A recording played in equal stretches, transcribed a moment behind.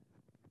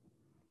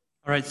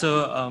All right,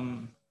 so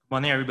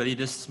morning, everybody.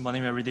 This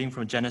morning we're reading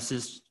from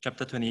Genesis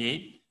chapter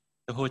 28,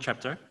 the whole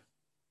chapter.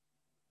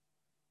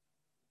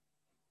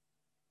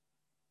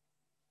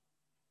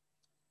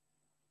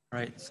 All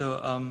right,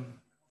 so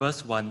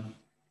verse 1.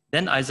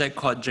 Then Isaac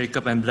called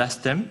Jacob and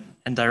blessed him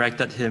and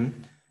directed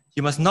him,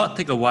 "You must not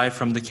take a wife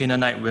from the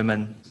Canaanite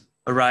women.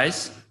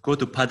 Arise, go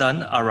to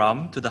Padan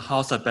Aram, to the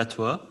house of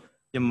Bethuel,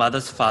 your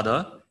mother's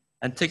father,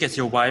 and take as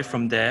your wife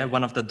from there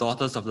one of the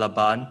daughters of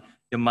Laban,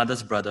 your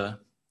mother's brother.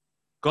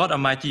 God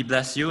Almighty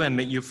bless you and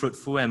make you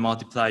fruitful and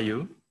multiply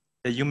you,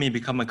 that you may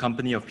become a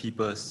company of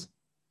peoples.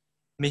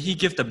 May he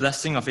give the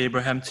blessing of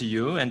Abraham to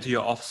you and to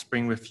your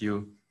offspring with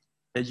you,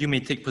 that you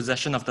may take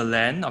possession of the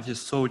land of your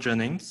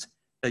sojournings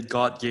that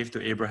God gave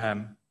to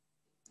Abraham."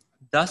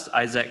 Thus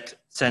Isaac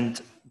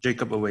sent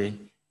Jacob away,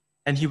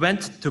 and he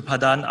went to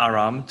Padan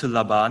Aram to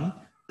Laban,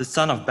 the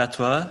son of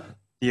Bethuel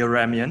the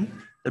Aramean,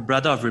 the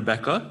brother of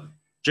Rebekah,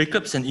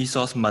 Jacob's and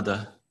Esau's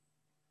mother.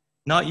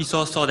 Now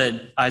Esau saw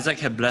that Isaac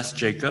had blessed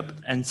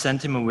Jacob and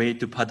sent him away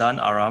to Padan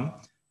Aram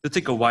to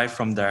take a wife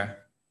from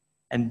there.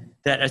 And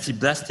that as he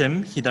blessed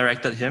him, he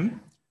directed him,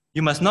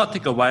 "You must not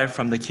take a wife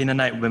from the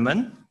Canaanite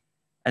women,"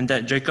 and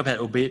that Jacob had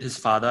obeyed his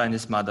father and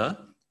his mother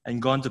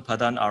and gone to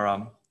Padan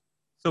Aram.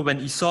 So when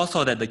Esau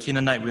saw that the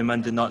Canaanite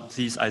women did not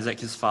please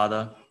Isaac his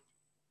father,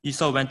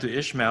 Esau went to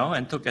Ishmael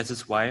and took as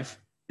his wife,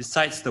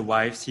 besides the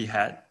wives he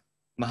had,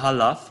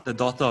 Mahalath, the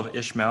daughter of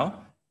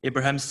Ishmael,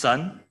 Abraham's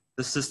son,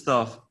 the sister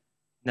of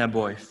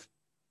Nebaioth.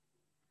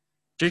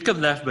 Jacob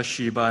left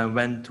Beersheba and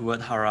went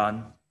toward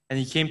Haran, and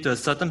he came to a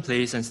certain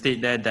place and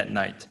stayed there that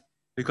night,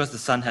 because the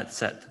sun had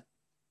set.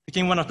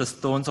 Picking one of the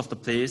stones of the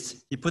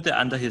place, he put it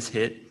under his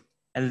head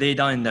and lay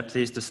down in that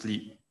place to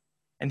sleep.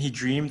 And he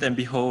dreamed, and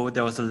behold,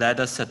 there was a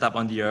ladder set up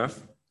on the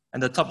earth,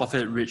 and the top of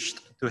it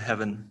reached to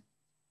heaven.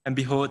 And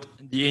behold,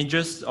 the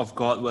angels of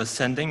God were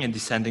ascending and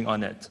descending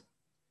on it.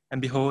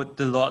 And behold,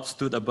 the Lord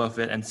stood above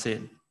it and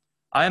said,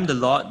 "I am the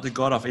Lord, the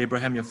God of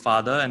Abraham your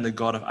father, and the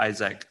God of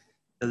Isaac.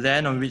 The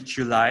land on which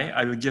you lie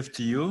I will give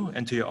to you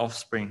and to your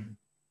offspring.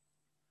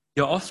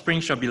 Your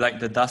offspring shall be like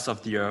the dust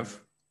of the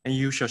earth, and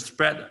you shall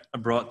spread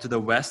abroad to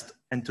the west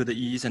and to the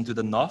east and to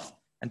the north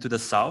and to the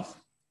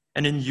south.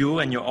 And in you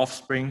and your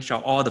offspring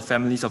shall all the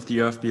families of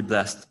the earth be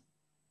blessed.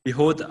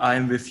 Behold, I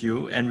am with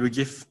you and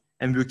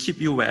will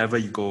keep you wherever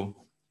you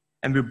go,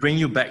 and will bring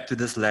you back to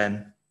this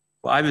land.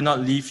 For I will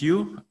not leave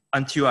you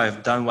until I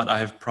have done what I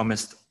have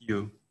promised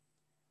you."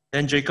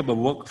 Then Jacob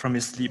awoke from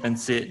his sleep and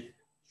said,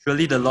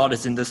 "Surely the Lord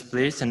is in this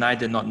place, and I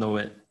did not know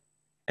it."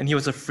 And he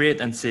was afraid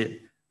and said,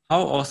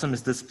 "How awesome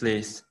is this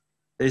place!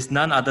 There is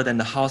none other than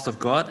the house of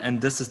God, and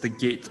this is the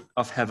gate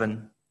of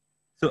heaven."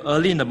 So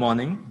early in the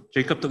morning,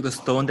 Jacob took the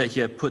stone that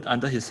he had put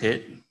under his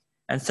head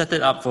and set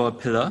it up for a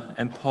pillar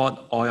and poured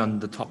oil on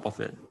the top of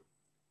it.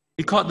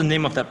 He called the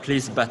name of that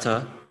place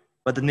Bethel,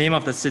 but the name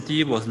of the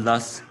city was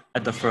Luz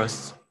at the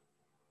first.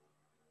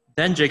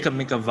 Then Jacob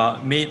made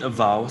a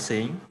vow,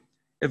 saying,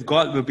 "If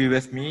God will be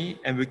with me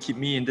and will keep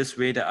me in this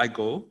way that I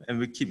go, and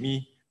will give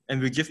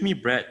me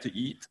bread to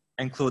eat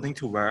and clothing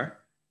to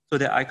wear, so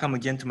that I come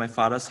again to my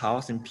father's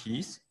house in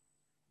peace,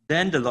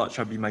 then the Lord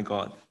shall be my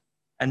God.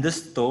 And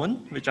this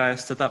stone, which I have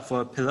set up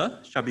for a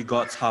pillar, shall be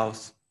God's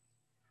house.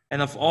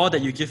 And of all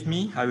that you give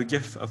me, I will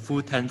give a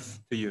full tenth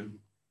to you."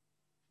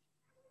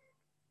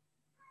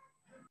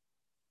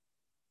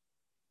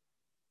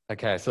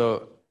 Okay,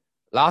 so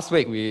last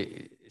week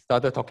we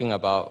started talking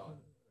about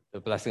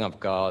the blessing of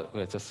God.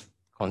 We're just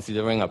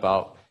considering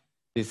about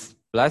this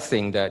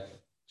blessing that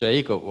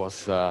Jacob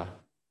was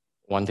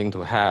wanting to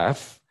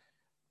have.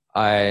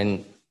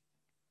 And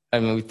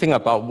we think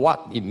about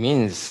what it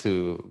means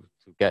to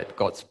get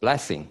God's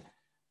blessing.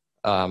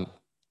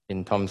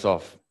 In terms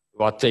of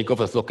what Jacob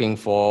was looking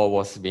for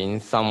was being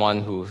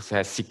someone who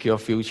has secure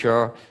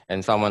future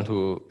and someone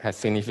who has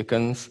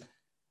significance.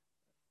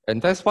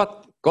 And that's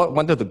what God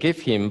wanted to give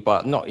him,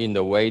 but not in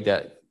the way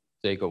that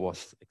Jacob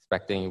was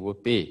expecting it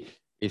would be.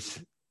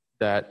 It's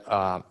that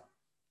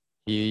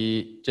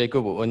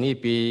Jacob will only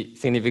be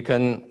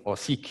significant or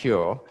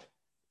secure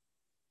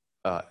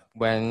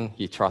when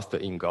he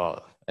trusted in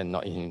God and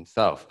not in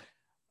himself.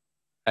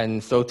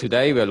 And so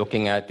today we're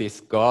looking at this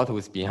God who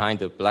is behind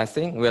the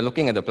blessing. We're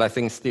looking at the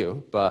blessing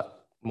still,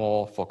 but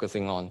more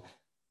focusing on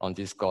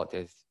this God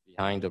that is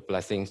behind the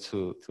blessings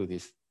to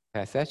this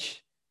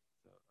passage.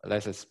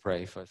 Let us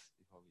pray first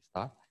before we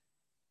start.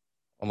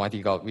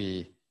 Almighty God,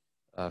 we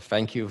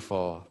thank you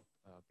for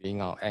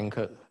being our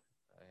anchor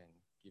and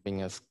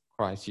giving us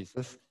Christ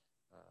Jesus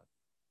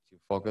to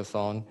focus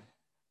on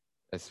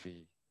as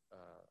we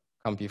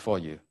come before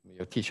you. May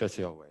you teach us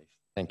your ways.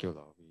 Thank you,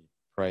 Lord. We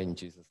pray in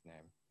Jesus'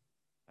 name.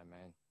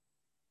 Amen.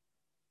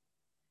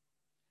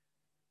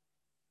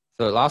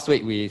 So last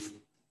week we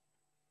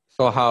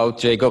saw how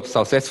Jacob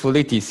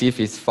successfully deceived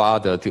his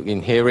father to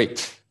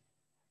inherit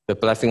the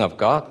blessing of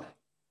God,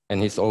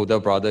 and his older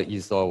brother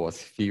Esau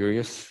was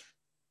furious,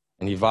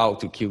 and he vowed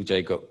to kill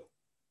Jacob.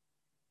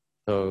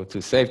 So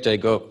to save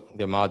Jacob,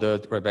 their mother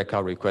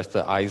Rebekah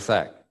requested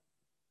Isaac,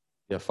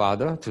 their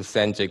father, to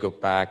send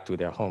Jacob back to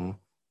their home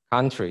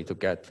country to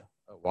get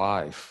a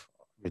wife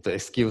with the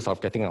excuse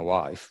of getting a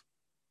wife.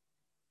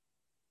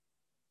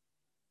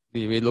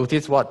 We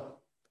notice what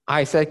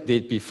Isaac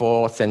did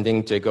before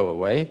sending Jacob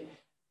away.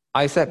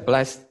 Isaac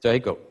blessed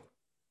Jacob,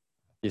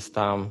 this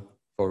time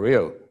for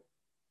real,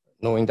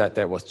 knowing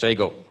that was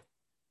Jacob.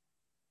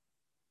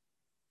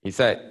 He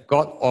said,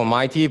 God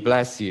Almighty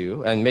bless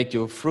you and make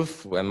you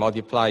fruitful and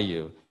multiply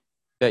you,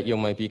 that you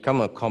may become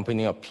a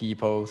company of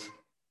peoples.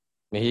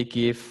 May he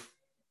give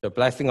the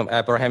blessing of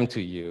Abraham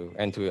to you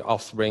and to your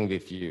offspring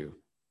with you,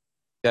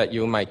 that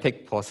you might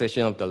take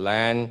possession of the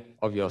land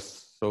of your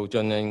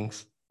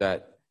sojournings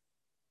that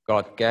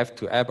God gave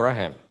to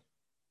Abraham.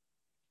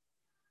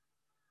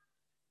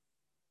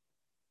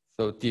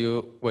 So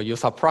were you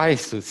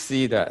surprised to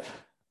see that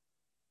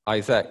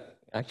Isaac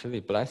actually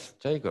blessed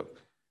Jacob?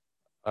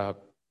 I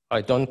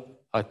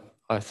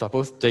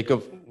suppose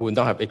Jacob would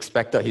not have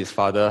expected his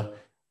father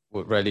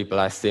would really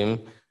bless him.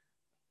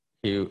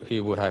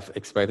 He would have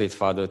expected his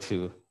father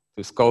to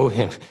scold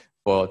him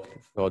for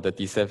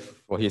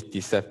his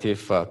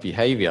deceptive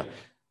behavior.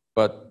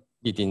 But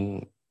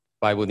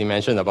Bible didn't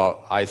mention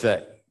about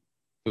Isaac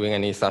doing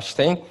any such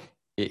thing.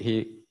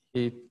 He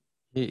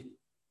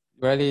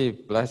really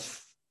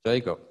blessed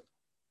Jacob.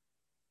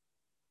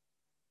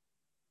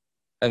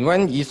 And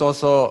when Esau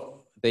saw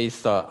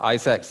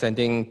Isaac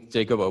sending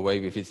Jacob away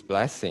with his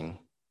blessing,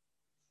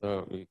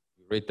 so we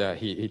read that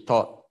he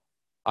thought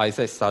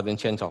Isaac's sudden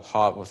change of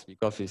heart was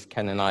because of his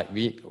Canaanite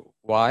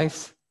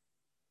wives.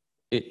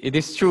 It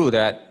is true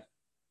that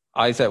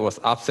Isaac was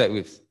upset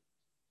with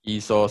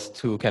Esau's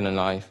 2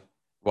 Canaanite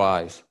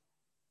wives.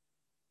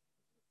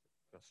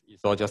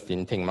 Esau just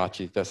didn't think much.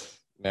 He just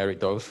married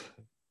those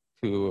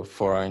 2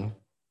 foreign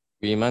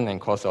women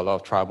and caused a lot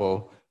of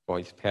trouble for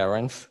his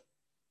parents.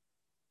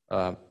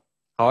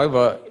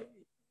 However,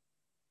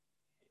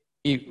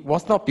 it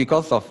was not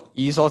because of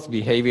Esau's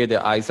behavior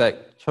that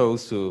Isaac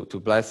chose to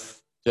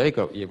bless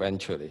Jacob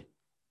eventually.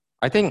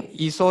 I think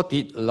Esau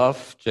did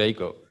love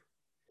Jacob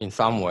in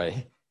some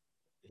way.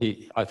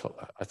 I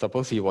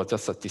suppose he was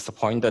just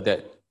disappointed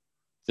that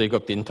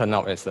Jacob didn't turn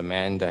out as the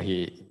man that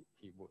he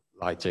would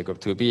like Jacob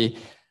to be.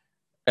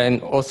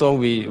 And also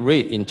we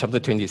read in chapter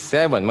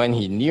 27, when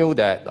he knew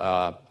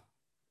that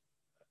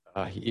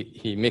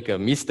he made a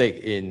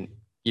mistake in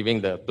giving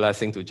the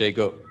blessing to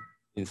Jacob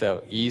instead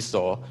of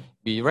Esau,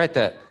 we read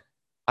that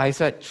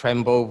Isaac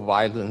trembled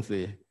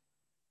violently.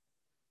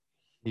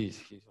 He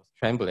was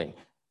trembling.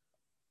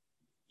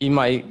 It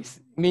might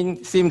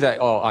seem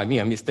that, I made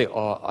a mistake,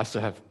 or I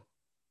should have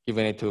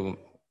given it to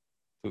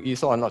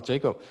Esau and not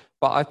Jacob.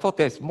 But I thought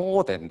there's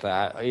more than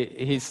that.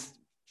 He's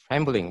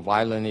trembling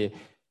violently.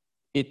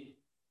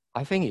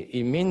 I think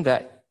it means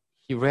that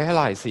he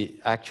realized he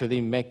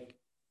actually made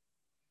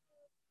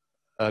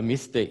a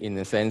mistake in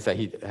the sense that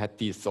he had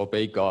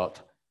disobeyed God.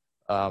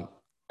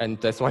 And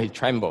that's why he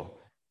trembled.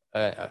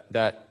 And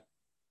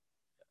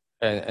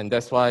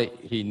that's why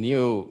he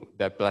knew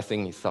that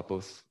blessing is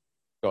supposed,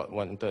 God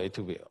wanted it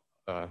to be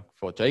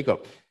for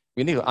Jacob.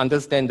 We need to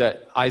understand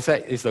that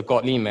Isaac is a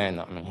godly man.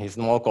 I mean, he's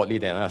more godly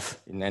than us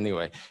in any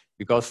way.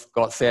 Because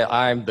God said,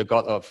 I'm the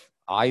God of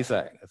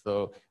Isaac.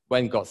 So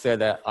when God said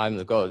that I'm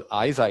the God of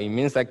Isaac, it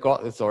means that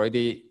God has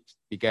already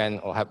began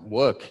or have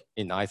work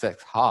in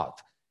Isaac's heart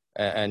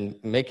and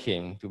make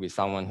him to be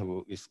someone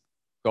who is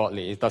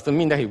godly. It doesn't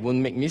mean that he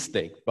wouldn't make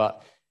mistakes,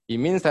 but it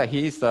means that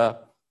he's a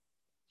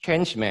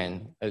changed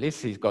man. At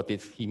least he's got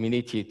this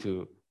humility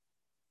to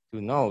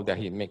know that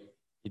he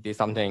did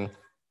something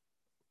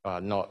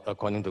not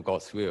according to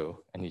God's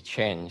will, and he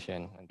changed,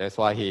 and that's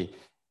why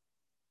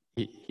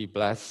he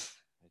blessed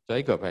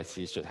Jacob as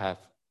he should have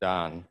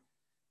done.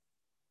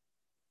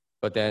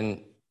 But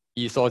then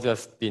Esau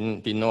just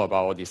didn't know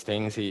about all these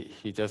things.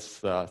 He just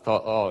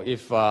thought,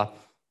 if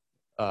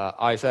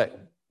Isaac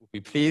would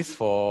be pleased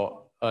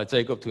for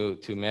Jacob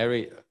to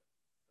marry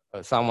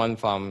someone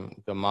from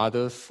the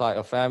mother's side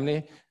of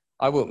family,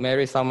 I would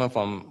marry someone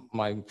from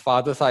my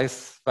father's side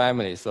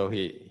family. So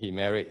he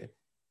married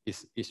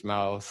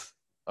Ishmael's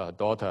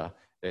daughter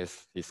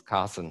as his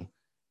cousin,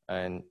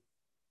 and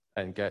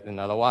get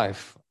another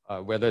wife.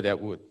 Whether that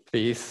would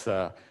please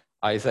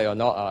Isaac or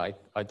not,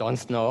 I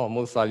don't know,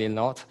 most likely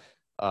not.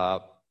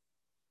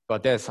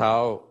 But that's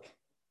how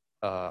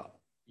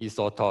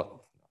Esau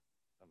thought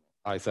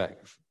Isaac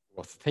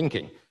was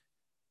thinking.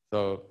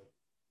 So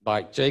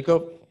like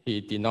Jacob, he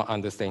did not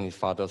understand his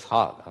father's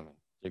heart. I mean,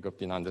 Jacob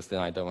didn't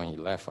understand either when he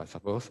left, I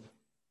suppose.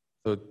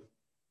 So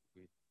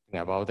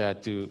think about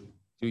that. Do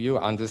you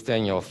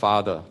understand your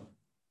father?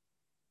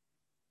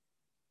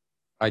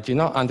 I did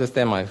not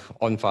understand my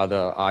own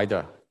father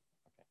either.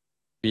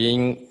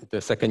 Being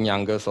the second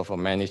youngest of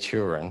many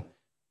children,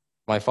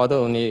 my father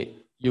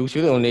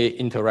usually only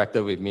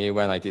interacted with me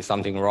when I did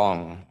something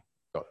wrong,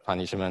 got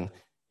punishment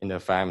in the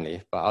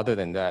family. But other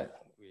than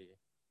that,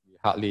 we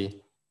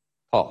hardly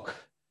talk.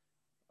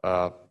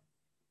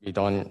 We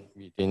didn't,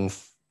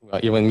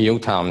 even meal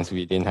times,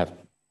 we didn't have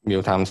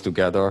meal times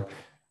together.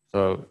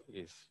 So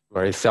it's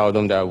very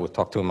seldom that I would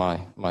talk to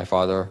my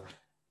father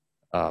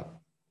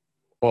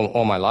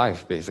all my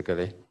life,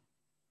 basically.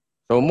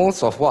 So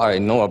most of what I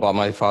know about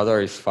my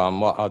father is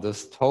from what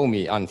others told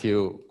me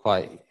until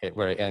quite at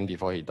very end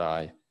before he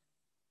died.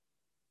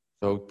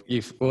 So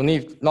if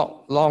only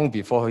not long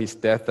before his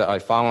death that I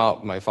found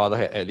out my father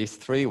had at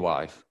least 3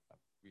 wives.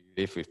 We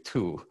lived with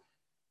 2.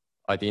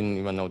 I didn't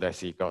even know that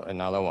he got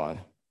another one,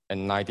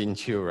 and 19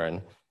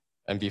 children.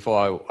 And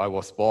before I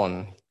was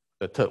born,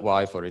 the 3rd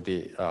wife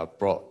already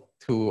brought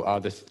 2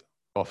 others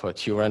of her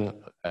children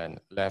and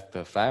left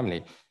the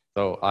family.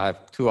 So I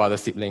have 2 other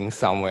siblings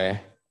somewhere.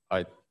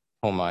 I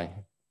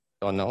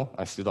don't know.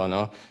 I still don't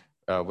know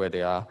where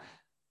they are.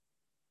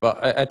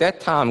 But at that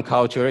time,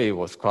 culturally, it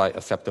was quite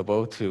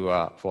acceptable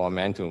for a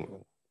man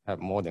to have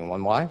more than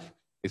 1 wife,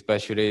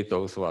 especially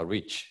those who are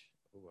rich.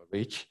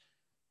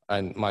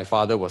 And my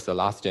father was the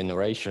last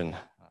generation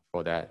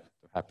for that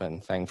to happen,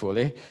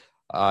 thankfully.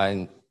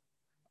 And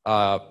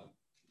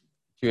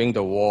during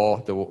the war,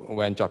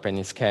 when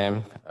Japanese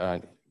came,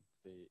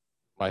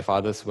 my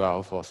father's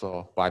wealth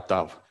also wiped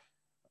out.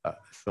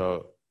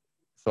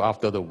 So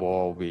after the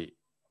war,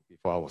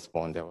 before I was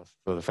born,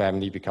 so the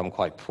family became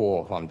quite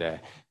poor from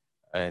there.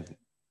 But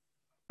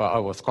I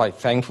was quite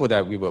thankful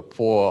that we were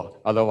poor.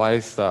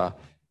 Otherwise,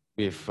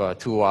 with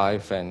 2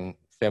 wives and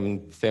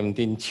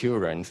 17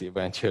 children,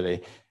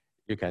 eventually,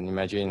 you can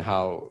imagine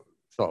how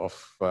sort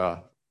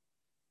of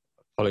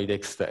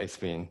politics that has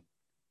been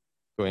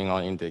going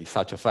on in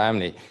such a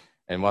family,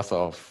 and what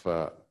sort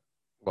of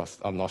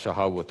I'm not sure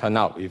how it would turn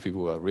out if we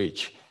were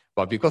rich.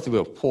 But because we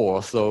were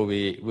poor, so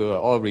we were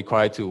all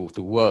required to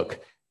work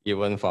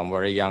even from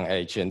very young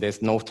age, and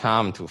there's no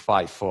time to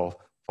fight for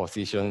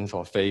positions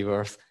or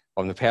favors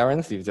from the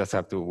parents. You just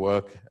have to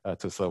work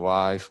to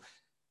survive,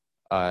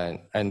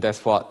 and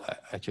that's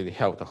what actually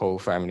held the whole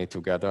family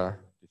together,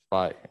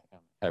 despite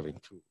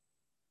having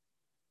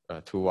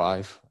two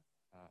wives.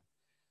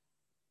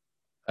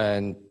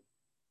 And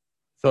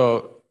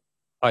so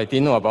I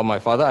didn't know about my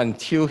father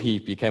until he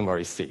became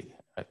very sick.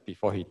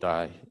 Before he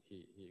died,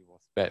 he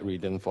was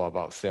bedridden for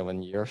about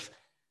 7 years.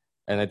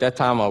 And at that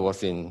time, I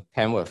was in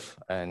Tamworth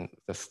and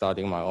just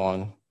starting my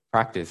own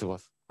practice. It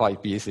was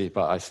quite busy,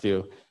 but I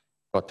still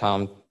got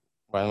time.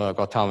 When I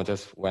got time, I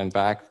just went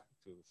back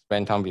to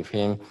spend time with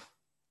him.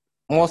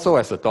 More so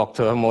as a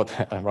doctor,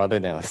 rather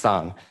than a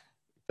son,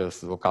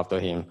 just look after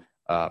him.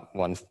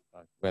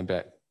 Went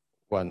back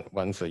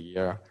once a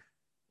year.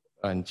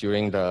 And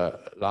during the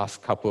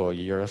last couple of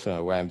years, when I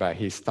went back,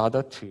 he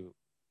started to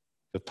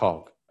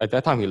talk. At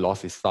that time, he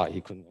lost his sight.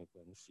 He couldn't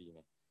see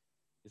me.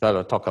 He started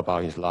to talk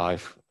about his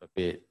life a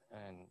bit.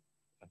 And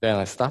then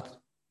I started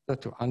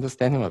to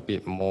understand him a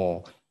bit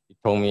more. He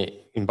told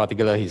me, in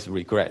particular, his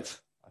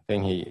regrets. I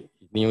think he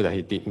knew that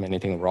he did many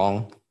things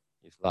wrong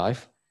in his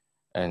life.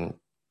 And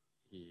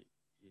he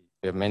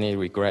had many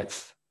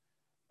regrets.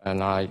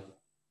 And I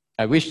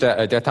wish that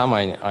at that time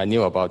I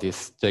knew about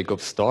this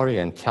Jacob story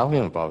and tell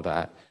him about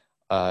that.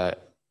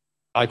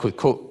 I could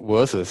quote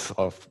verses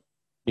of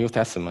New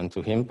Testament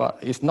to him, but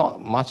it's not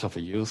much of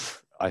a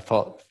use, I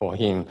thought, for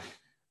him.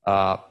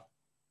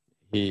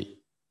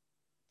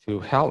 To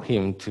help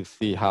him to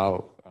see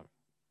how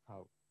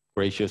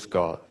gracious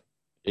God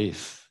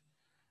is.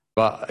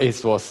 But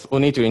it was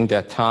only during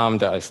that time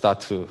that I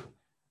started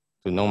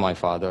to know my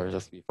father,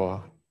 just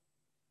before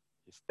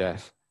his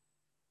death.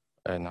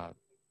 And I'm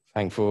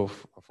thankful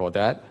for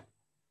that.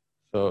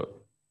 So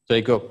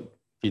Jacob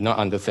did not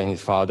understand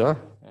his father,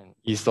 and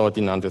Esau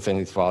didn't understand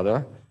his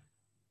father.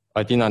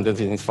 I didn't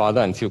understand his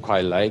father until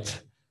quite late.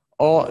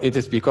 Or it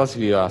is because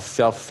we are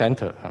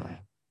self-centered.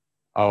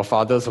 Our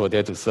fathers were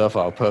there to serve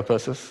our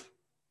purposes.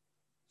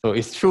 So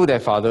it's true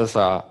that fathers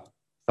are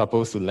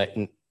supposed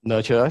to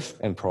nurture us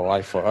and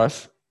provide for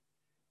us.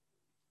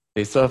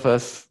 They serve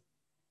us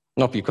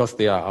not because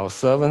they are our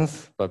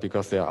servants, but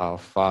because they are our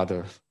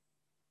fathers.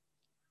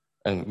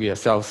 And we are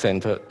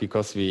self-centered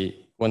because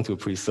we want to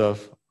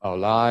preserve our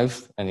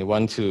lives and we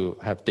want to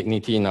have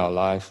dignity in our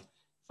lives.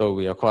 So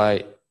we are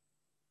quite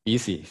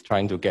busy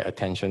trying to get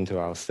attention to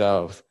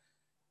ourselves.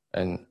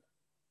 And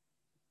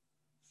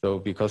so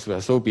because we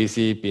are so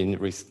busy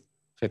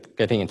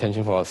getting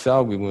attention for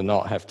ourselves, we will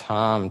not have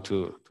time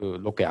to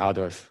look at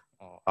others,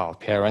 our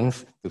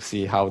parents, to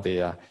see how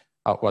they are,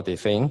 what they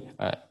think,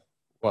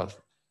 what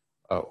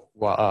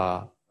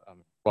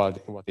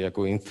they are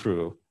going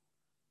through.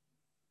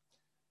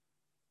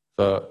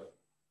 So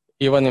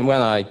even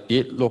when I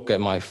did look at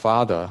my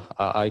father,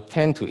 I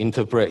tend to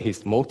interpret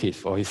his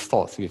motives or his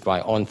thoughts with my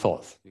own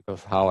thoughts,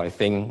 because how I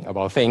think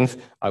about things,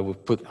 I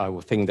would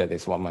think that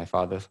is what my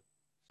father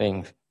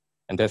thinks.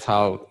 And that's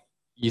how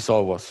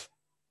Esau was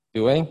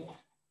doing,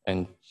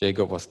 and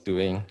Jacob was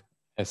doing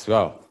as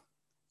well.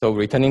 So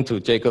returning to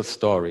Jacob's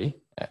story,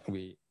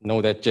 we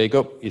know that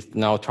Jacob is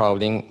now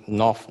traveling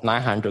north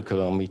 900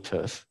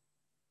 kilometers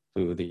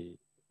to the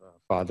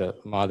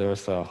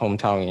mother's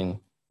hometown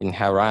in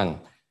Haran.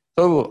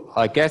 So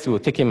I guess it will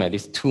take him at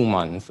least 2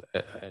 months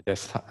at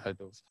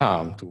those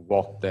time to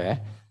walk there.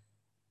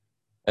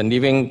 And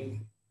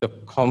leaving the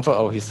comfort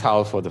of his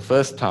house for the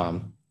first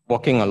time,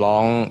 walking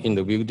along in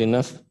the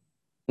wilderness,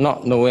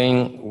 not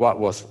knowing what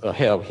was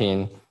ahead of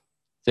him,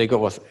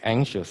 Jacob was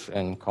anxious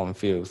and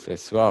confused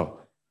as well.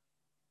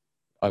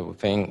 I would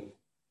think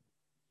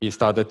he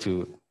started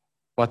to,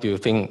 what do you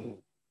think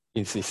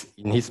in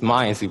his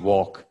mind as he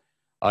walked?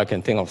 I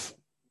can think of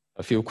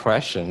a few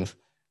questions,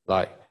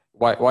 like,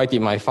 why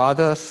did my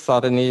father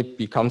suddenly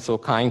become so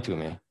kind to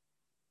me?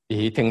 Did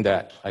he think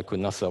that I could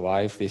not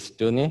survive this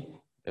journey?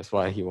 That's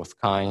why he was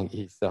kind.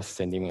 He's just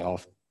sending me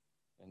off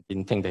and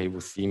didn't think that he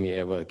would see me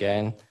ever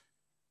again.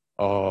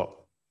 Or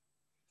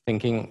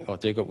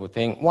Jacob would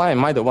think, why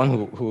am I the one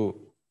who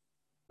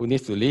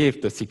needs to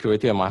leave the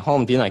security of my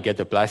home? Didn't I get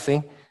the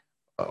blessing?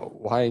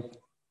 Why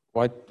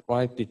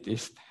did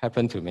this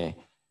happen to me?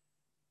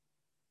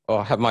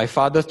 Or have my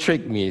father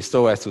tricked me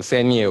so as to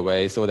send me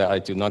away so that I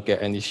do not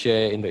get any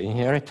share in the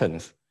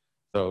inheritance?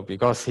 So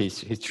because he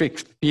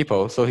tricks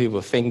people, so he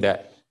will think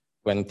that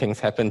when things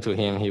happen to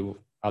him,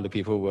 other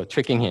people were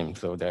tricking him.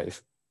 So that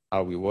is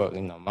how we work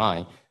in our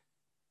mind.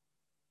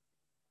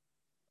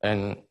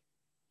 And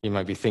he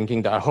might be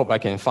thinking that I hope I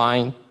can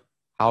find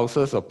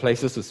houses or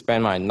places to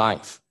spend my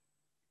nights.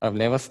 I've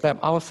never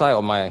stepped outside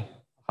of my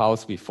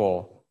house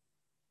before.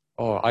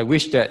 Or I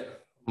wish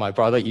that my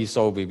brother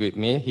Esau would be with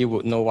me. He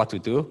would know what to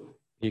do.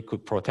 He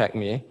could protect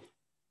me.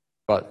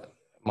 But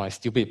my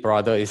stupid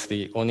brother is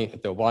the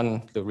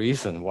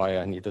reason why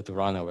I needed to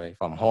run away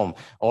from home.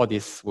 All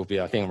this would be,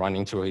 I think,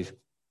 running through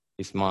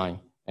his mind.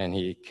 And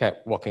he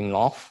kept walking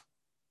north.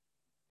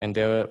 And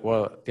there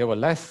were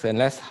less and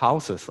less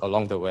houses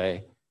along the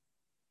way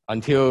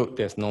until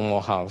there's no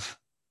more house.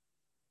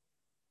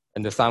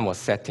 And the sun was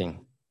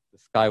setting. The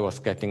sky was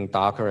getting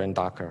darker and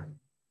darker.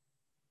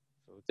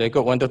 So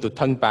Jacob wanted to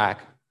turn back,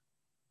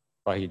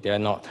 but he dare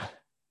not,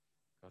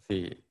 because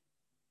he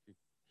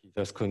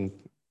just couldn't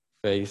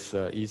face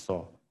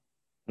Esau.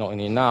 Not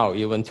only now,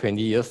 even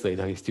 20 years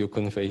later, he still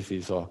couldn't face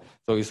Esau.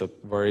 So it's a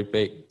very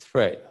big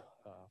threat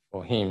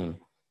for him.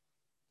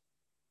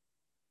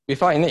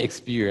 Without any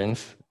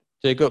experience,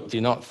 Jacob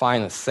did not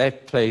find a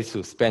safe place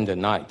to spend the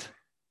night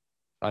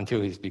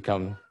until it's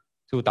become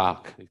too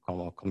dark. It's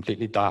become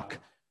completely dark.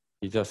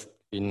 He just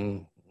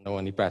didn't know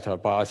any better.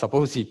 But I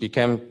suppose he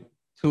became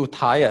too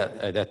tired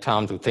at that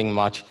time to think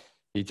much.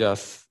 He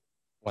just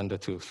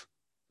wanted to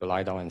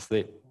lie down and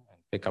sleep, and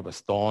pick up a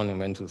stone and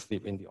went to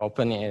sleep in the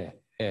open air.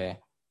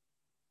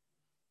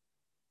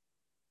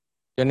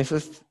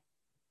 Genesis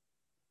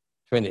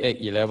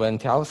 28:11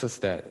 tells us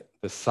that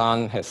the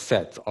sun has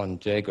set on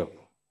Jacob.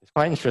 It's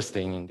quite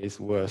interesting in this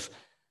verse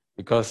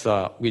because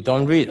we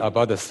don't read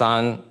about the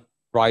sun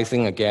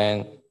rising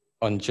again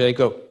on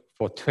Jacob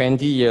for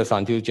 20 years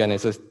until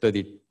Genesis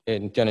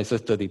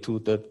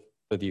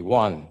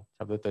 32:31,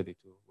 chapter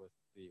 32, verse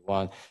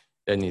 31.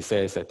 Then he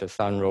says that the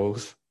sun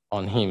rose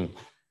on him.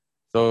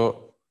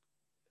 So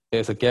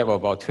there's a gap of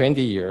about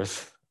 20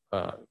 years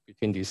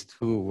between these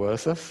two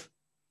verses.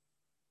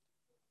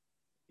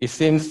 It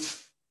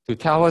seems to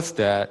tell us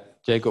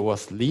that Jacob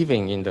was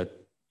living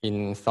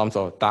in some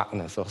sort of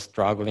darkness or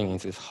struggling in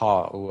his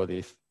heart over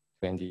these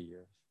 20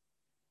 years.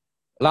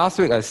 Last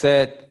week I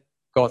said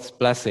God's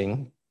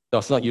blessing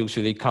does not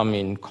usually come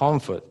in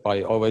comfort, but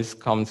it always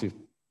comes with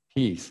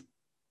peace.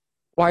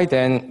 Why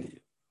then,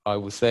 I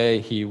would say,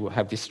 he would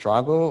have this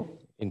struggle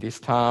in this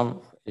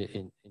time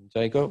in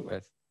Jacob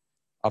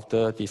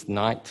after this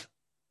night?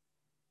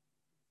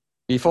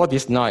 Before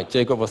this night,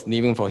 Jacob was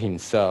living for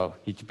himself.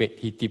 He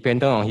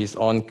depended on his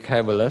own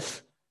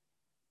cleverness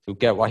to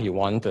get what he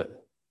wanted.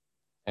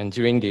 And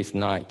during this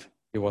night,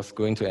 he was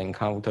going to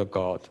encounter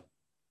God.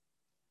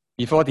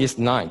 Before this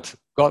night,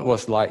 God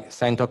was like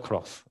Santa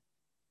Claus.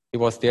 He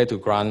was there to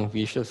grant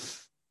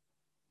wishes.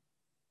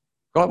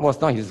 God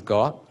was not his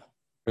God.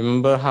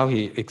 Remember how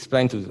he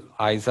explained to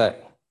Isaac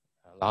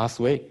last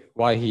week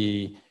why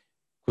he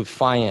could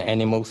find an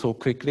animal so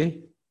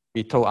quickly?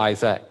 He told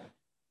Isaac,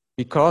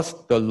 because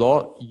the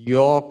Lord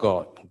your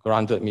God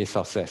granted me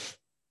success.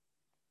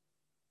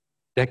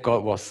 That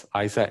God was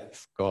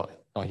Isaac's God,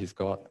 not his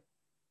God.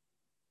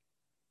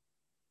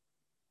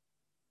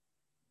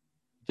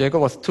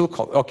 Jacob was too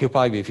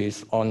occupied with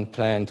his own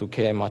plan to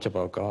care much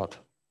about God.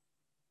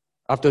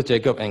 After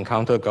Jacob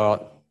encountered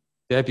God,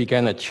 there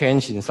began a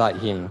change inside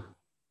him.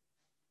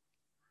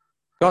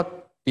 God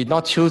did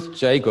not choose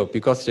Jacob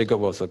because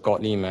Jacob was a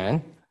godly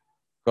man.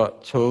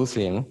 God chose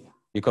him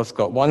because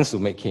God wants to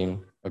make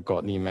him a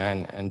godly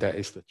man, and that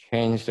is the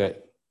change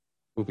that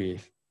we'll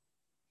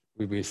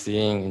be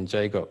seeing in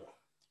Jacob.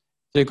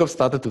 Jacob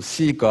started to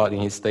see God in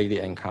his daily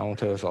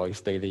encounters or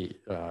his daily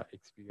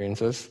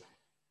experiences.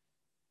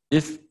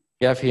 This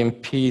gave him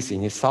peace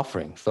in his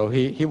suffering. So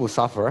he will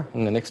suffer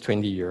in the next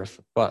 20 years,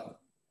 but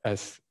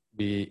as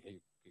we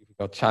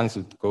got a chance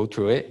to go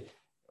through it,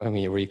 when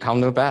we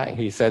recounted back,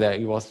 he said that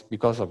it was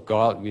because of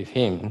God with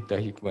him that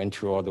he went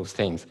through all those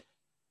things.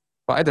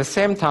 But at the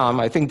same time,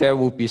 I think there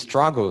will be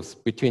struggles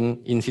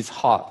in his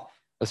heart,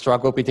 a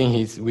struggle between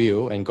his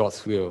will and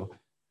God's will.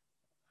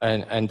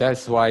 And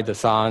that's why the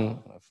sun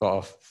sort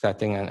of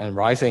setting and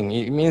rising.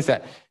 It means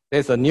that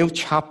there's a new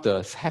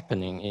chapter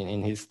happening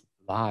in his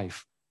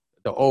life.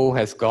 The old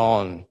has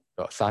gone,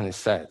 the sun is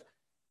set.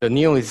 The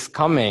new is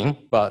coming,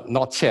 but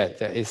not yet.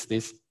 There is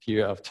this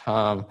period of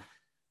time.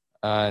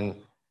 And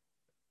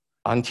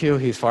until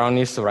he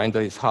finally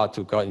surrendered his heart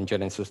to God in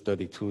Genesis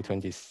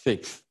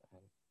 32:26.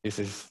 This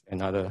is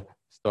another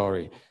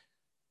story.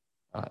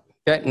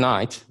 That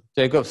night,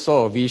 Jacob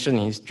saw a vision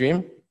in his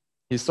dream.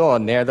 He saw a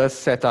ladder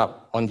set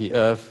up on the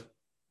earth,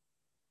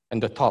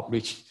 and the top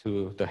reached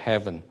to the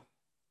heaven.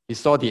 He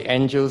saw the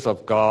angels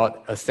of God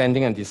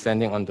ascending and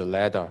descending on the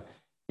ladder.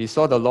 He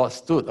saw the Lord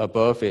stood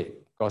above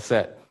it. God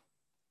said,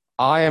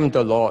 I am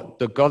the Lord,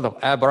 the God of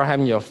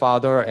Abraham, your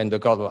father, and the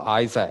God of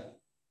Isaac.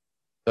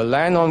 The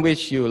land on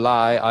which you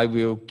lie, I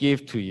will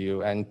give to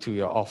you and to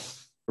your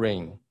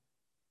offspring.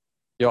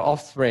 Your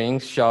offspring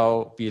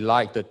shall be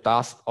like the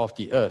dust of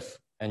the earth,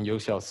 and you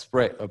shall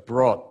spread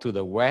abroad to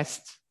the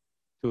west,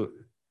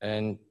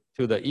 and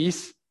to the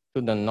east,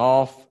 to the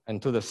north,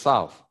 and to the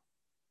south.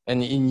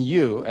 And in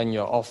you and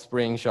your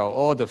offspring shall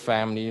all the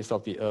families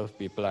of the earth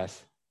be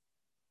blessed.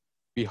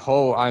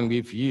 Behold, I am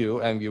with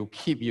you and will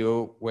keep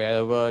you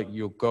wherever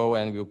you go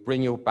and will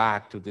bring you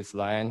back to this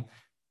land,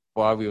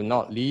 for I will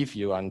not leave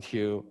you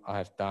until I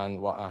have done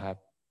what I have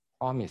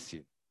promised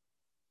you.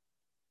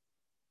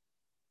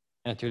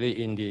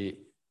 Actually, in the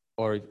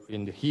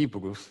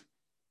Hebrews,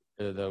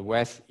 the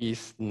west,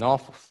 east,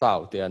 north,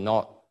 south, they are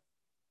not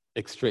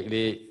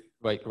strictly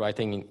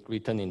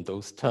written in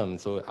those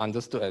terms. So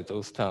understood as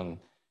those terms,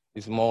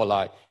 it's more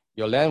like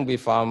your land will be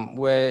from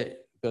where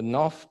the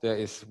north, there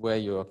is where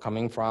you're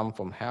coming from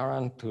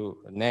Haran to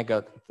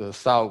Negev, to the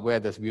south where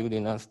there's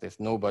wilderness, there's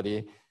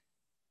nobody.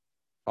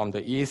 From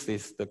the east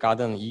is the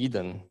Garden of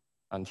Eden,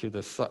 until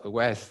the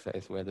west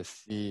is where the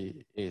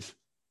sea is.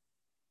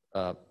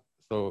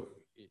 So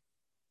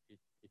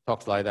it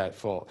talks like that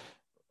for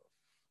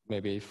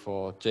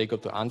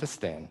Jacob to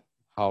understand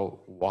how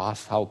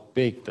vast, how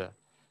big the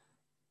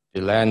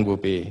land will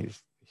be.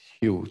 It's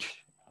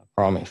huge, I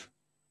promise.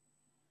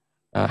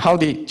 How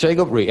did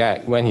Jacob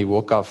react when he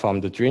woke up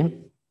from the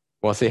dream?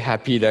 Was he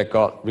happy that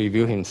God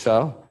revealed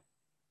himself?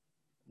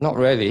 Not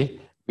really.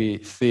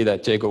 We see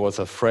that Jacob was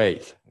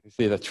afraid. We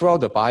see that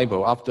throughout the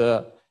Bible,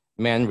 after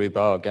man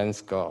rebelled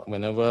against God,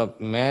 whenever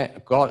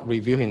God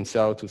revealed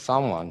himself to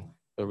someone,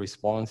 the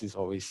response is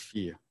always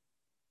fear.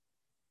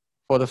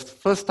 For the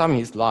first time in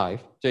his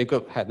life,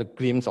 Jacob had a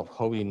glimpse of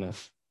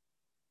holiness.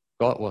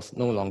 God was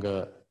no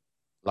longer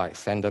like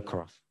Santa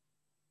Claus.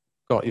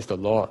 God is the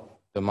Lord,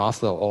 the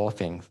master of all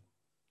things.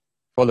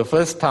 For the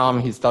first time,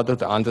 he started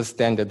to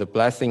understand that the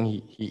blessing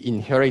he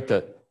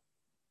inherited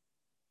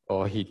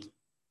or he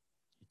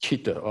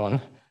cheated on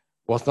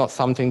was not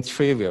something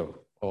trivial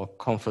or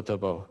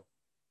comfortable.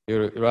 He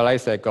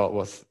realized that God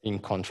was in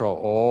control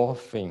of all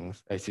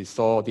things as he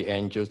saw the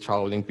angels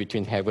traveling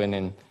between heaven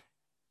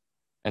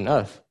and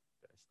earth.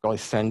 God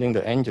is sending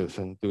the angels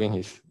and doing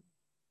his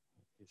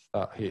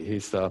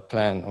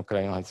plan,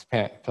 okay, his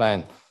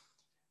plan.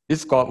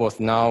 This God was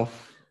now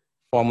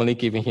formally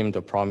giving him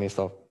the promise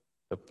of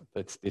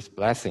this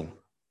blessing.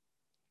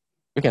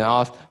 We can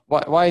ask,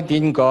 why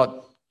didn't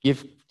God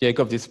give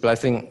Jacob this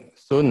blessing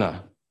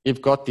sooner? If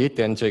God did,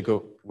 then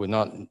Jacob would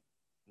not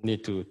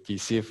need to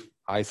deceive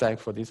Isaac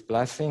for this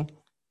blessing.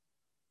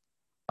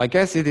 I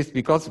guess it is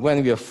because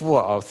when we are full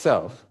of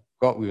ourselves,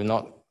 God will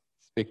not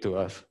speak to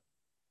us.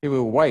 He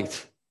will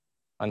wait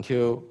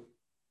until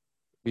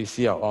we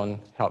see our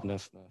own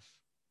helplessness.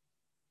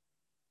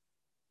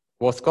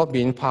 Was God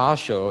being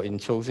partial in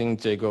choosing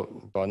Jacob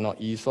but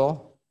not Esau?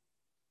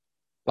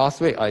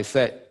 Last week I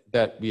said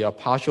that we are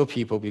partial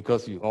people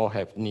because we all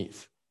have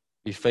needs.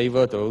 We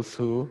favor those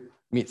who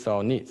meet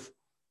our needs.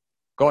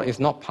 God is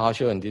not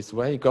partial in this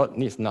way. God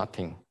needs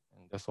nothing.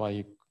 And that's why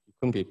he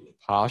couldn't be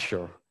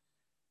partial.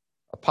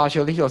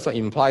 Partially also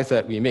implies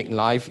that we make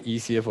life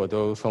easier for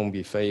those whom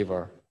we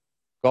favor.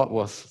 God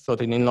was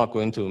certainly not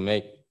going to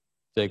make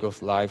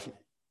Jacob's life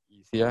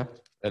easier,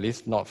 at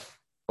least not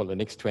for the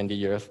next 20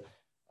 years.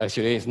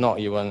 Actually, it's not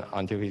even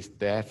until his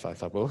death, I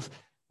suppose.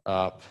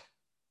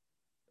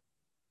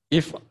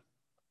 If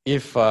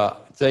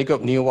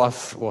Jacob knew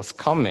what was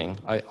coming,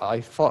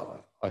 I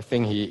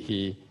think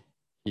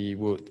he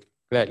would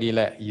gladly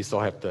let Esau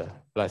have the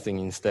blessing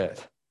instead.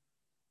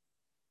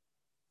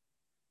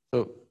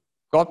 So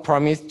God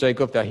promised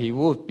Jacob that he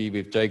would be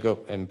with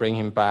Jacob and bring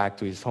him back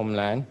to his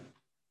homeland.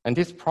 And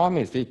this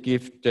promise did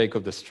give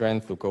Jacob the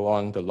strength to go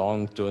on the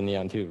long journey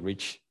until he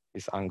reached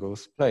his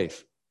uncle's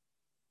place.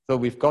 So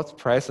with God's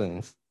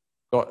presence,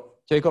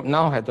 Jacob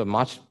now had a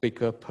much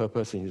bigger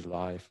purpose in his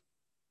life.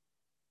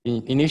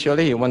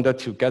 Initially, he wanted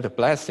to get a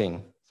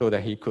blessing so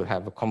that he could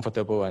have a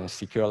comfortable and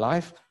secure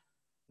life.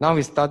 Now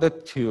he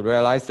started to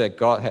realize that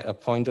God had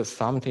appointed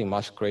something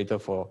much greater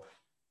for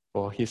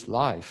his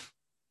life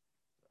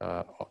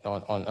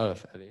on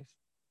earth, at least.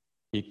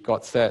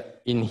 God said,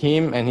 in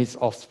him and his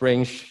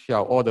offspring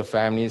shall all the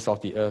families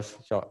of the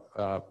earth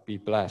shall be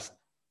blessed.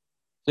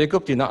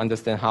 Jacob did not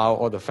understand how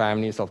all the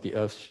families of the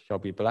earth shall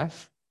be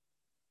blessed.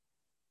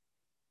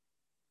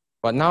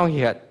 But now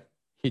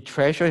he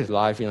treasured his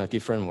life in a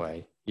different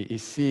way. He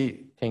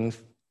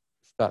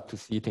start to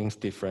see things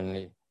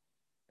differently.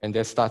 And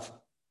there starts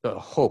the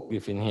hope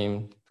within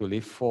him to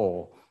live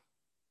for.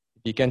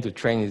 He began to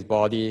train his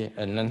body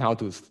and learn how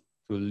to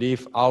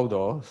live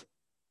outdoors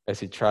as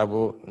he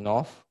traveled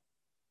north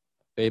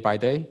day by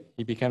day,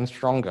 he became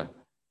stronger.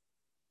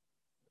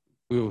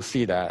 We will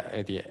see that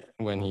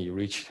when he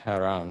reached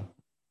Haran,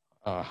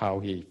 how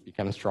he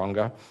became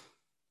stronger.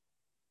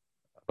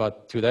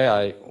 But today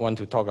I want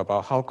to talk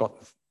about how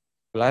God's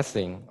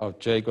blessing of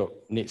Jacob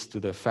leads to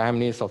the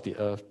families of the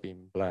earth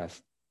being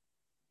blessed.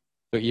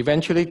 So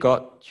eventually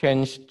God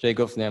changed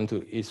Jacob's name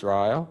to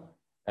Israel,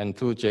 and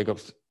through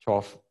Jacob's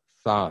 12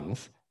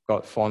 sons,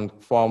 God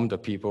formed the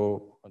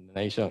people of the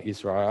nation of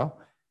Israel.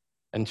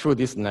 And through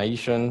this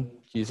nation,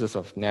 Jesus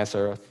of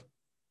Nazareth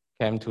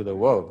came to the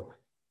world.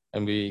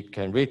 And we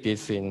can read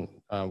this in,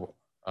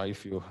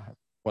 if you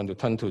want to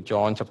turn to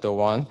John chapter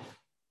 1,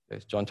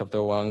 there's John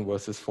chapter 1,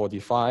 verses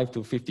 45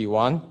 to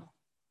 51.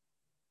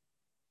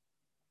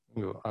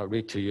 I'll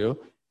read to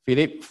you.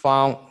 Philip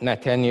found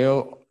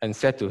Nathanael and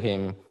said to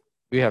him,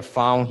 "We have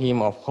found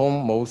him of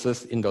whom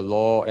Moses in the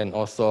law and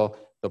also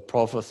the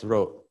prophets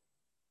wrote,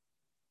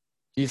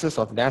 Jesus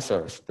of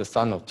Nazareth, the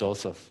son of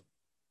Joseph."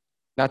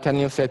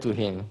 Nathanael said to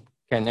him,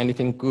 "Can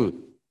anything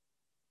good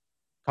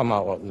come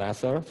out of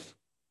Nazareth?"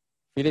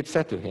 Philip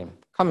said to him,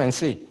 "Come and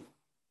see."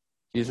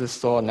 Jesus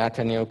saw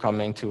Nathanael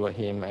coming toward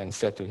him and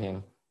said to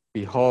him,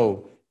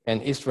 "Behold,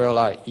 an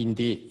Israelite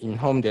indeed, in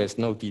whom there is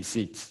no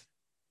deceit."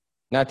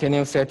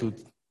 Nathanael said to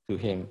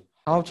him,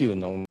 "How do you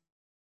know me?"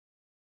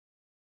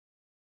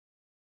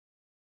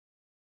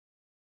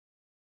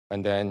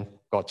 And then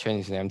God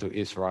changed his name to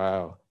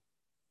Israel.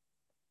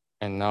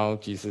 And now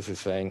Jesus is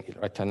saying,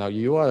 now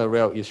you are a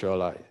real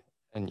Israelite,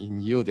 and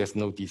in you there's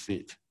no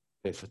deceit.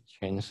 There's a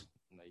changed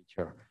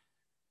nature.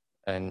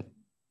 And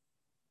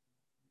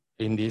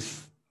in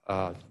this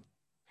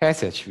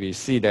passage, we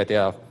see that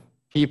there are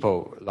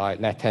people like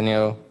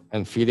Nathanael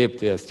and Philip,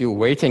 they are still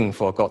waiting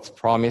for God's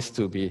promise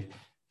to be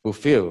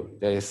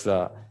fulfilled. There is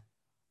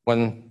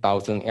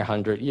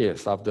 1,800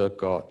 years after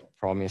God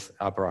promised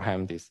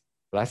Abraham this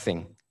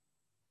blessing.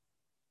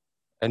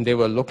 And they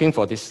were looking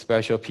for these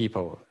special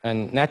people.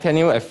 And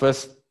Nathanael at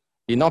first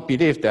did not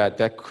believe that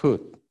that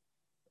could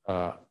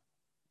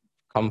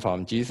come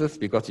from Jesus,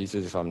 because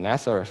Jesus is from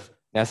Nazareth.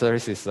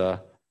 Nazareth is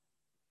a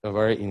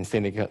very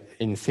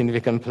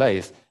insignificant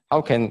place.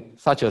 How can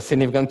such a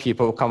significant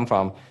people come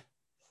from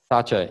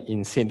such an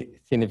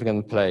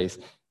insignificant place?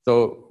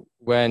 So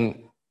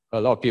when a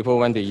lot of people,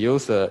 when they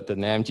use the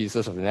name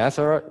Jesus of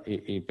Nazareth,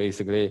 it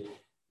basically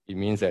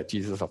means that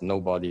Jesus of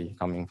nobody,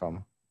 coming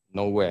from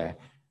nowhere.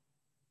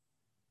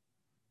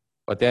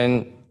 But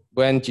then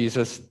when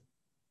Jesus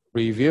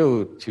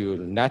revealed to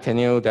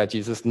Nathanael that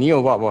Jesus knew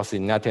what was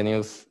in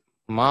Nathanael's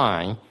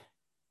mind,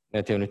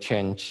 Nathanael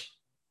changed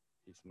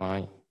his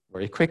mind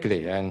very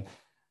quickly and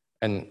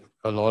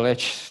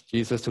acknowledged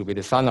Jesus to be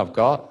the Son of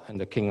God and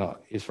the King of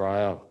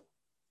Israel.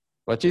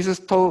 But Jesus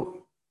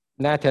told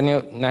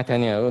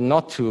Nathanael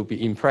not to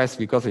be impressed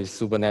because of his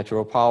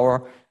supernatural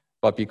power,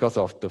 but because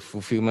of the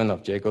fulfillment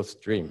of Jacob's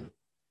dream.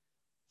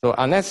 So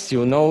unless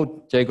you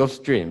know Jacob's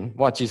dream,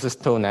 what Jesus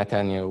told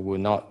Nathanael will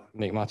not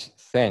make much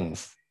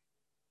sense.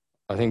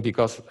 I think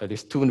because at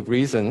least two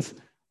reasons.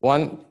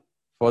 One,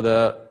 for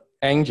the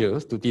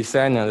angels to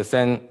descend and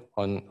ascend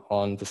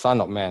on the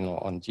Son of Man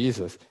or on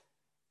Jesus,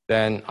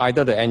 then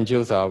either the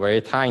angels are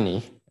very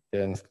tiny,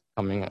 then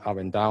coming up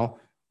and down,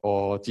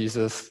 or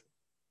Jesus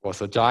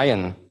was a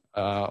giant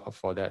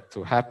for that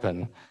to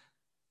happen.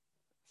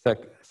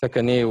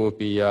 Secondly, it would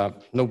be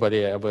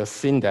nobody ever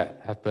seen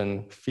that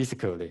happen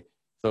physically.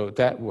 So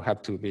that would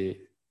have to be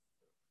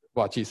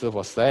what Jesus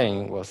was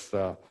saying was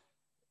to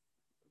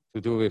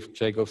do with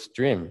Jacob's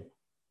dream.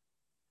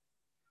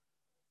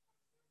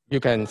 You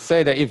can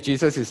say that if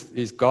Jesus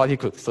is God, he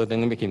could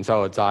certainly make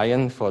himself a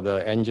giant for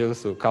the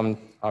angels to come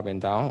up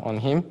and down on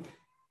him.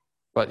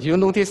 But you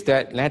notice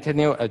that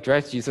Nathanael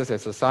addressed Jesus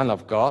as the Son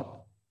of God,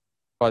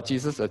 but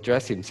Jesus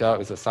addressed himself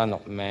as the Son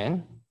of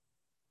Man.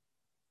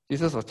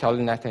 Jesus was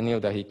telling Nathanael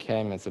that he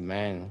came as a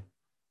man.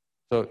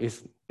 So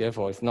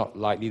therefore it's not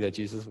likely that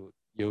Jesus would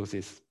use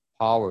his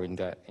power in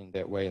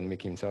that way and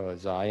make himself a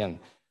giant.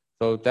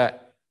 So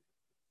that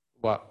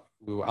what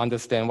we will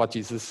understand what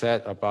Jesus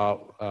said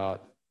about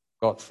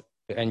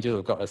the angel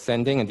of God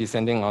ascending and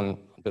descending on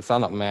the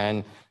Son of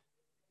Man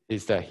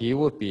is that he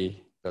would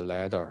be the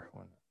ladder.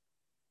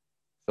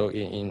 So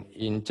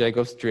in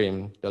Jacob's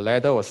dream, the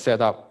ladder was set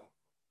up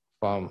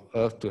from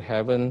earth to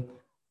heaven.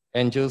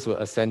 Angels were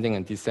ascending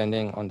and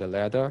descending on the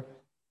ladder,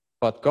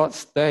 but God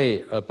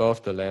stayed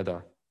above the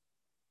ladder.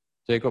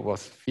 Jacob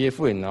was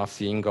fearful enough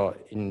seeing God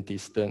in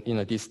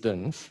a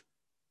distance.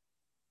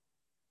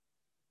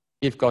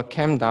 If God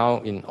came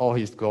down in all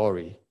his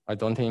glory, I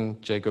don't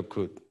think Jacob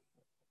could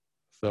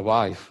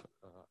survive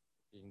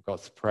in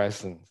God's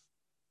presence.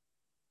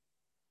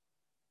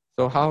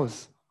 So how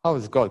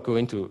is God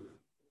coming to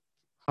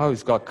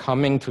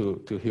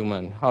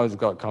human? How is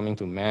God coming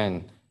to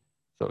man?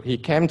 So he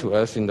came to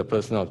us in the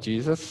person of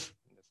Jesus.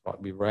 That's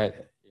what we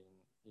read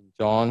in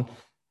John.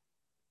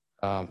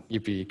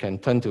 If we can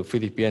turn to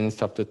Philippians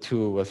chapter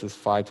 2, verses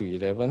 5 to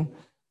 11.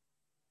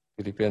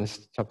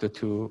 Philippians chapter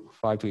 2,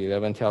 5 to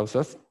 11 tells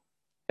us,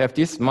 "Have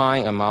this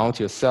mind among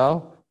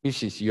yourself,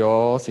 which is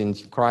yours in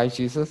Christ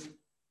Jesus,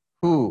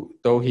 who,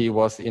 though he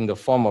was in the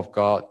form of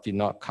God, did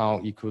not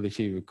count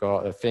equality with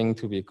God a thing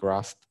to be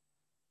grasped,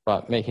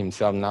 but made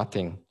himself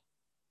nothing,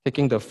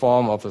 taking the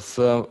form of a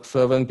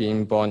servant,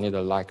 being born in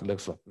the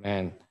likeness of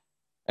man.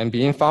 And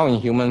being found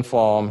in human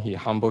form, he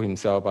humbled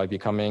himself by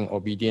becoming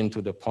obedient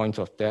to the point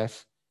of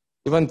death,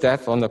 even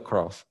death on the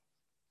cross.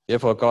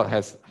 Therefore, God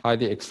has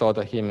highly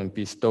exalted him and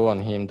bestowed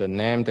on him the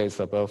name that is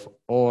above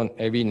all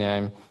every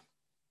name,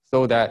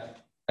 so that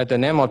at the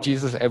name of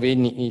Jesus every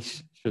knee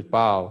should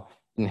bow,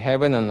 in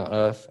heaven and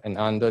earth and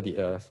under the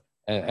earth,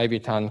 and every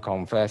tongue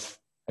confess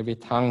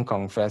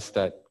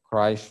that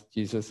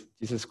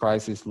Jesus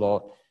Christ is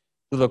Lord,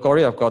 to the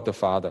glory of God the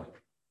Father.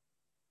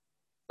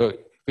 So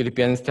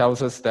Philippians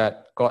tells us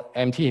that God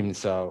emptied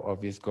himself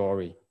of his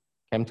glory,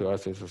 came to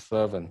us as a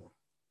servant.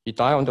 He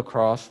died on the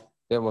cross.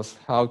 That was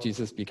how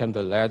Jesus became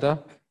the ladder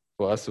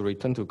for us to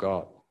return to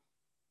God.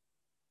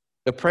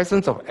 The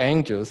presence of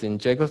angels in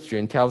Jacob's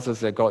dream tells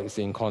us that God is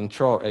in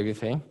control of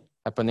everything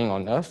happening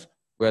on earth,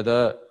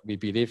 whether we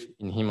believe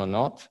in him or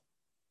not.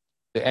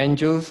 The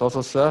angels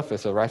also serve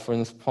as a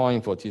reference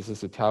point for Jesus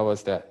to tell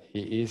us that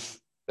he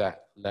is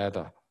that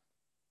ladder.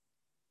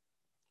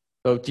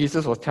 So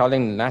Jesus was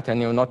telling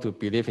Nathanael not to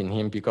believe in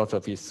him because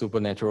of his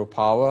supernatural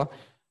power,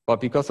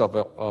 but because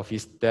of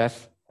his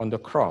death on the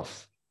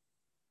cross.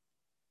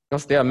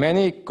 Because there are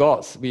many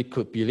gods we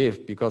could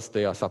believe because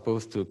they are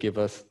supposed to give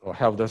us or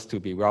help us to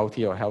be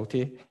wealthy or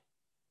healthy.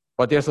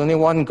 But there's only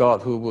one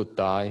God who would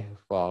die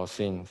for our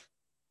sins.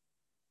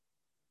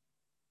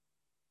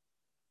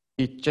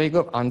 Did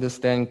Jacob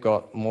understand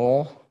God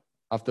more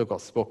after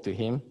God spoke to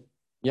him?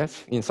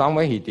 Yes, in some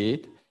way he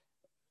did,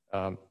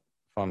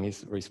 from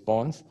his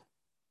response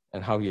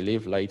and how he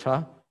lived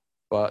later.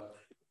 But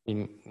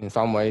in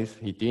some ways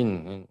he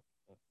didn't. And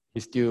he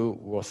still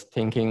was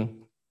thinking.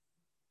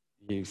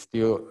 He's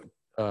still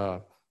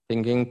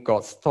thinking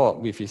God's thought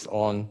with his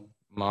own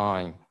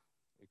mind,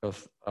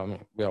 because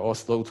we are all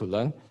slow to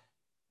learn.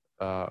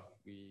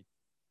 We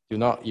do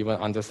not even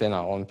understand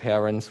our own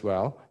parents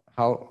well.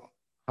 How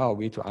are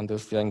we to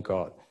understand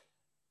God?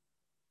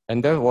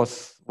 And that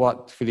was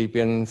what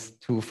Philippians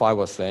 2:5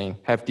 was saying.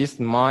 Have this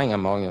mind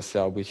among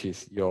yourselves, which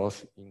is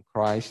yours in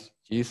Christ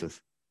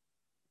Jesus.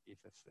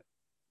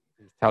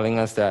 It's telling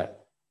us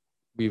that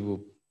we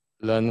will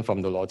learn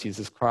from the Lord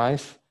Jesus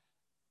Christ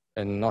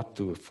and not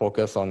to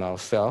focus on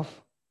ourselves,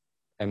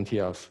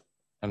 empty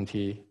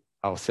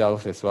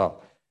ourselves as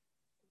well.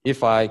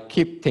 If I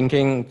keep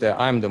thinking that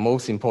I'm the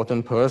most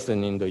important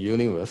person in the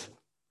universe,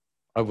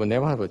 I will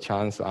never have a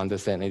chance to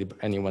understand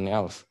anyone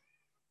else.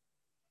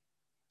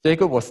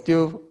 Jacob was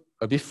still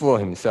a bit full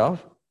of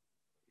himself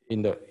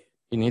in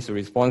his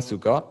response to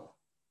God,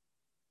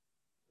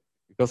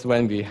 because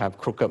when we have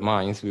crooked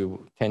minds, we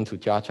tend to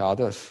judge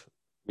others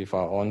with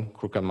our own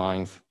crooked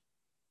minds.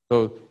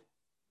 So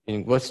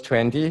in verse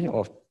 20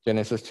 of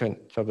Genesis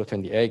chapter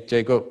 28,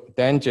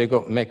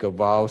 Jacob make a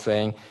vow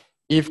saying,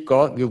 if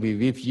God will be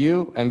with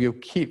you and will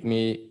keep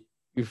me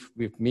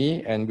with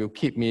me and will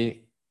keep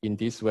me in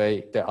this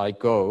way that I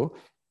go,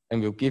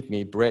 and will give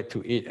me bread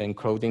to eat and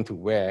clothing to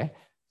wear,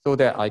 so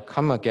that I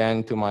come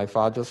again to my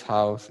father's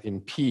house in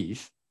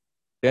peace,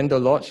 then the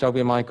Lord shall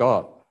be my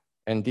God,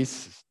 and this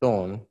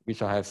stone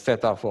which I have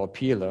set up for a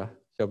pillar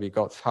shall be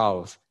God's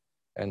house,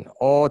 and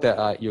all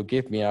that you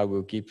give me I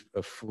will give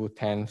a full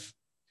tenth.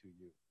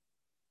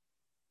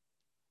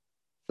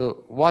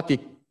 So what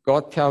did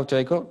God tell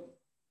Jacob?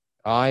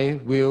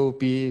 I will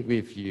be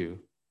with you.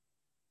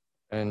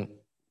 And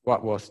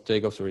what was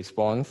Jacob's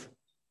response?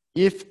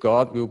 If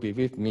God will be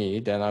with me,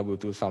 then I will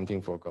do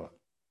something for God.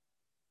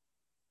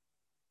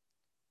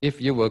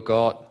 If you were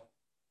God,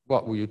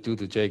 what will you do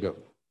to Jacob?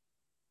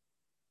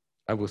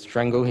 I will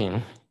strangle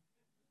him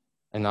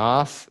and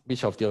ask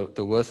which of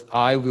the words,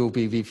 I will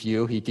be with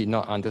you, he did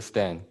not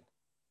understand.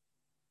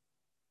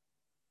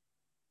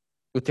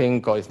 Good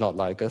thing God is not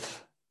like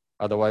us.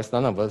 Otherwise,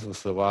 none of us will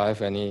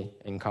survive any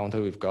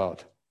encounter with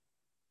God.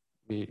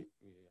 We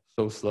are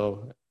so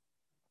slow.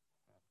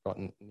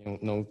 God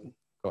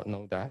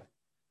know that.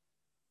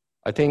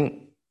 I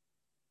think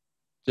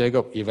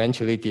Jacob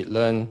eventually did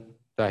learn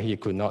that he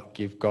could not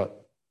give God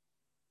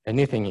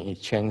anything in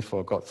exchange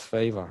for God's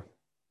favor.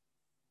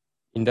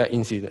 In that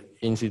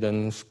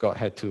incident, God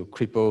had to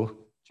cripple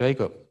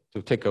Jacob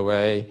to take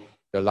away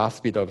the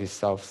last bit of his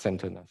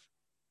self-centeredness.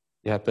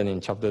 It happened in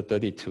chapter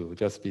 32,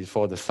 just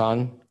before the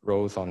sun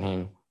rose on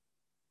him.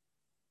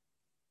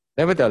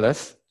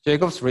 Nevertheless,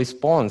 Jacob's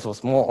response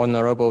was more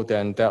honorable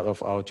than that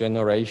of our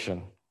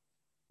generation.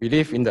 We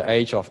live in the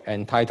age of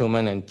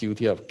entitlement and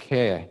duty of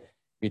care.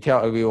 We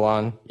tell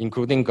everyone,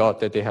 including God,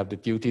 that they have the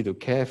duty to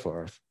care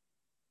for us.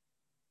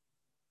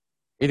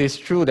 It is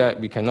true that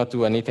we cannot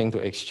do anything to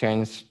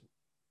exchange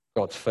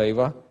God's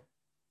favor,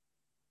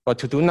 but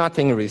to do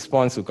nothing in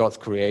response to God's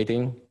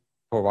creating,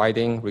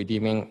 providing,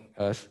 redeeming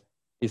us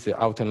is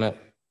the ultimate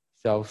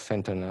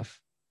self-centeredness.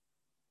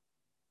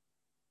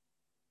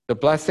 The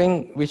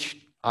blessing which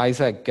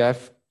Isaac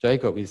gave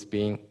Jacob is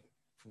being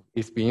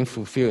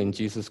fulfilled in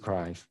Jesus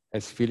Christ,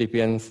 as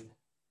Philippians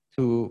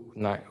 2,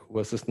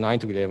 verses 9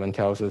 to 11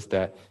 tells us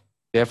that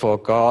Therefore,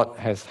 God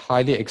has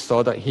highly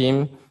exalted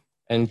him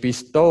and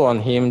bestowed on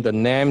him the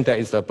name that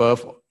is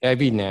above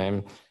every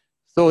name,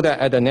 so that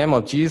at the name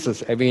of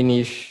Jesus every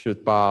knee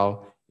should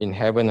bow in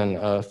heaven and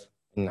earth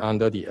and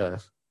under the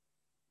earth,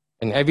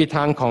 and every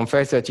tongue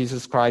confess that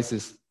Jesus Christ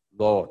is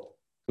Lord,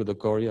 to the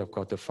glory of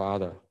God the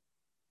Father.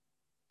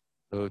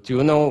 So do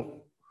you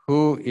know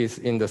who is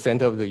in the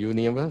center of the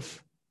universe?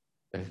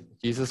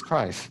 Jesus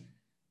Christ.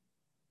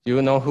 Do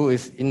you know who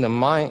is in the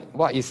mind?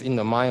 What is in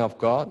the mind of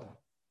God?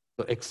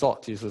 To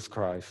exalt Jesus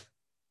Christ.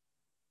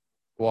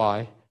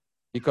 Why?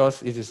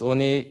 Because it is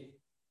only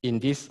in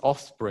this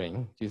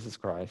offspring, Jesus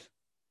Christ,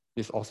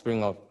 this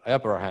offspring of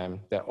Abraham,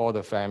 that all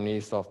the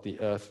families of the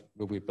earth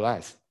will be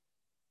blessed.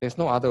 There's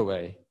no other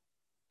way.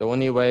 The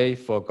only way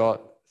for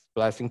God's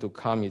blessing to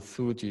come is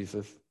through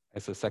Jesus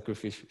as a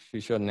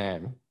sacrificial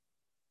lamb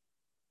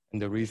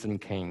and the risen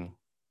King.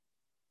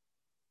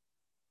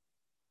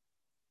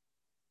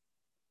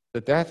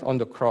 The death on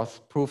the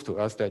cross proved to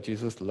us that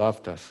Jesus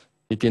loved us.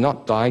 He did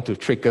not die to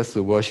trick us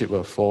to worship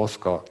a false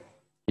God.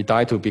 He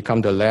died to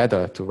become the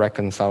ladder to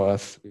reconcile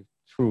us with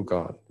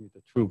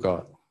the true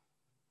God.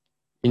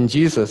 In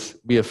Jesus,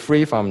 we are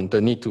free from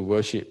the need to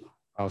worship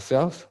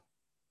ourselves.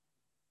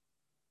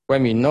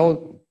 When we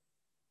know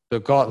the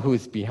God who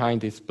is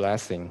behind this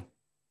blessing,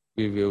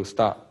 we will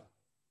start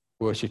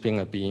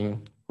worshiping a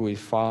being who is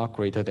far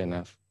greater than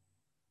us,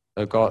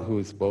 a God who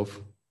is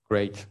both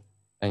great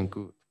and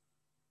good.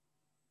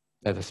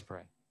 Let us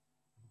pray.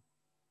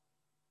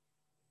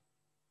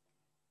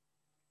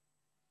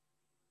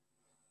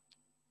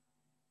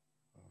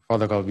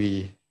 Father God,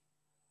 we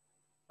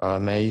are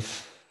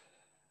amazed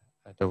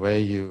at the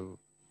way you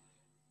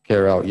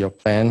carry out your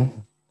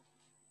plan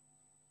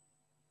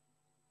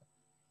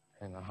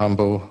and are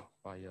humbled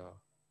by your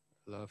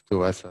love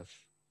towards us.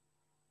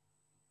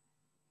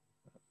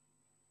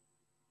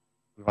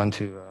 We want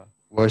to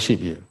worship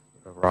you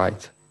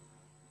right.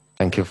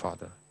 Thank you,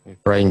 Father. We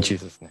pray in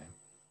Jesus' name.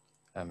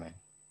 Amen.